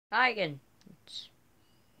Hi again, it's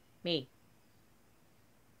me.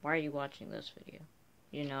 Why are you watching this video?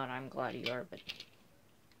 You know, and I'm glad you are, but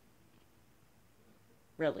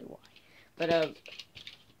really why? But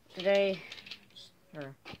today,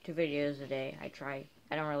 or 2 videos a day, I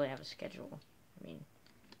don't really have a schedule. I mean,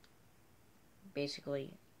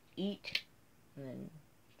 basically, eat, and then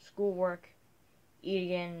schoolwork,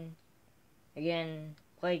 eat again,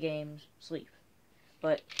 play games, sleep.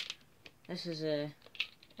 But this is a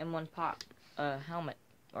M1 pop helmet,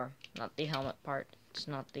 or not the helmet part. It's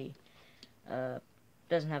not the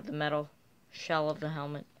doesn't have the metal shell of the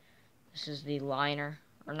helmet. This is the liner,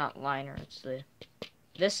 or not liner.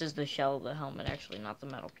 This is the shell of the helmet, actually, not the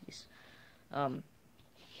metal piece.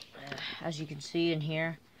 As you can see in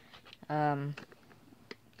here, can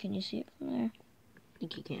you see it from there? I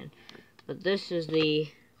think you can. But this is the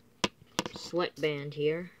sweatband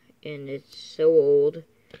here, and it's so old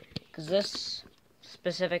because this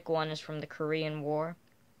specific one is from the Korean War.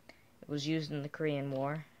 It was used in the Korean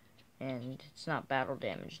War, and it's not battle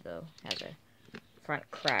damaged though. It has a front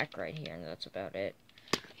crack right here, and that's about it.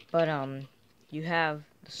 But you have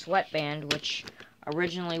the sweatband, which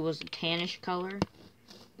originally was a tannish color,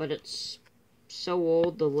 but it's so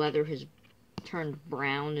old the leather has turned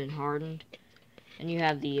brown and hardened. And you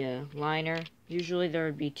have the liner. Usually there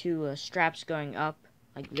would be two straps going up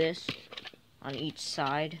like this on each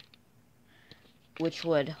side, which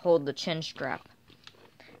would hold the chin strap.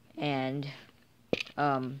 And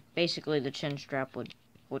basically the chin strap would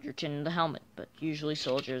hold your chin in the helmet, but usually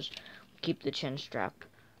soldiers keep the chin strap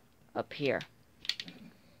up here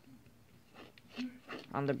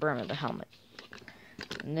on the brim of the helmet.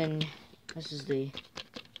 And then this is the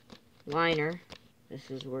liner.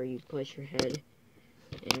 This is where you place your head,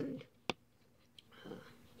 and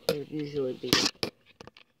it would usually be,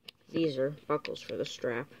 these are buckles for the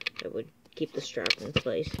strap that would keep the strap in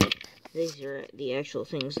place. These are the actual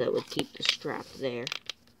things that would keep the strap there.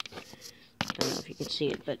 I don't know if you can see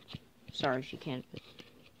it, but sorry if you can't. But,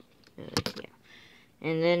 yeah.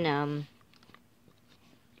 And then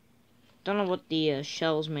don't know what the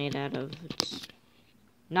shell's made out of. It's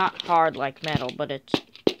not hard like metal, but it's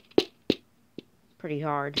pretty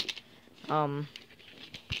hard.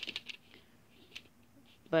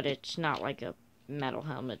 But it's not like a metal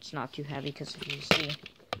helmet. It's not too heavy, because if you see,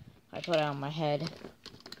 I put it on my head.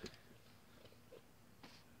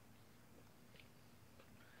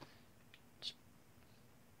 It's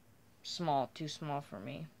small, too small for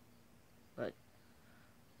me. But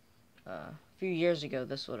a few years ago,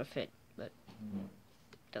 this would have fit, but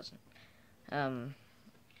it doesn't.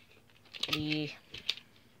 The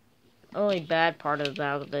only bad part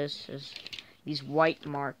about this is these white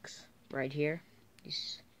marks right here.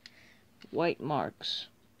 These white marks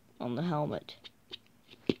on the helmet.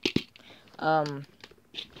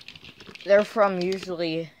 They're from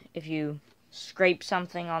usually if you scrape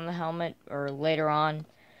something on the helmet, or later on,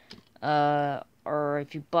 or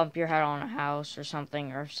if you bump your head on a house or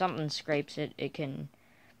something, or if something scrapes it, it can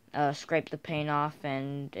scrape the paint off,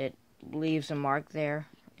 and it leaves a mark there,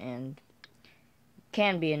 and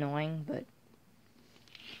can be annoying, but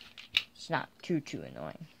it's not too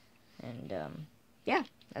annoying. And yeah,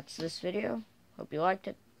 that's this video. Hope you liked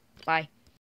it. Bye.